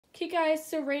Okay guys,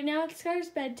 so right now it's Skylar's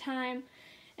bedtime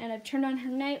and I've turned on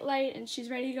her night light and she's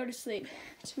ready to go to sleep.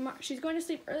 She's going to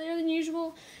sleep earlier than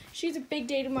usual. She's a big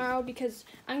day tomorrow because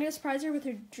I'm going to surprise her with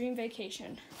her dream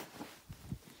vacation.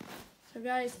 So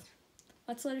guys,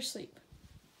 let's let her sleep.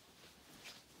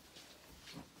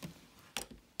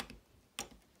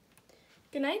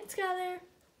 Good night, Skylar.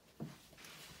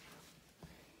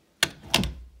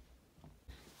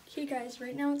 Okay guys,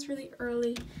 right now it's really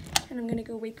early and I'm gonna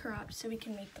go wake her up so we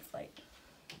can make the flight.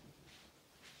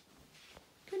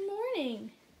 Good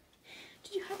morning.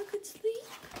 Did you have a good sleep?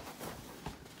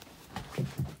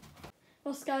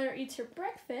 While Skylar eats her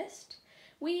breakfast,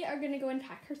 we are gonna go and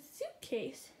pack her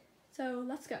suitcase. So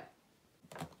let's go.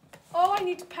 All I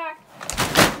need to pack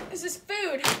is this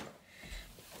food.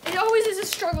 It always is a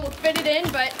struggle to fit it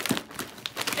in, but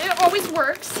it always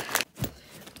works.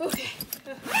 Okay.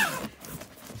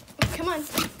 Come on.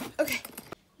 Okay.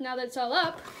 Now that it's all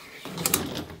up.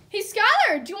 Hey,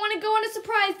 Skylar, do you want to go on a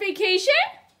surprise vacation?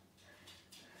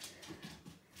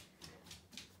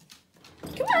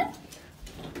 Come on.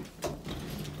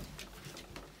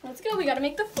 Let's go. We got to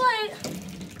make the flight.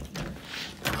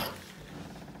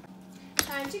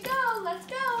 Time to go. Let's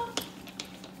go.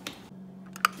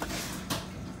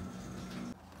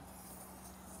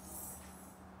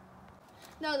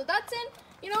 Now that that's in,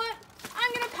 you know what?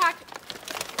 I'm going to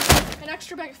pack an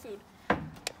extra bag of food.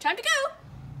 Time to go.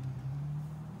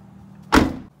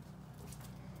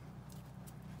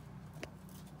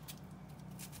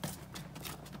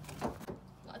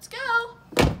 Let's go.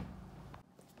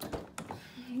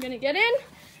 I'm gonna get in.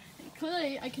 And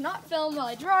clearly I cannot film while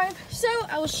I drive, so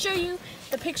I will show you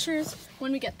the pictures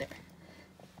when we get there.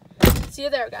 See you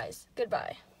there, guys.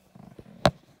 Goodbye.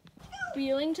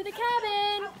 Wheeling to the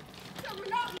cabin.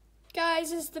 Guys,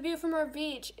 this is the view from our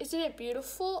beach. Isn't it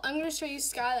beautiful? I'm gonna show you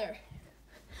Skylar.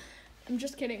 I'm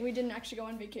just kidding, we didn't actually go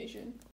on vacation.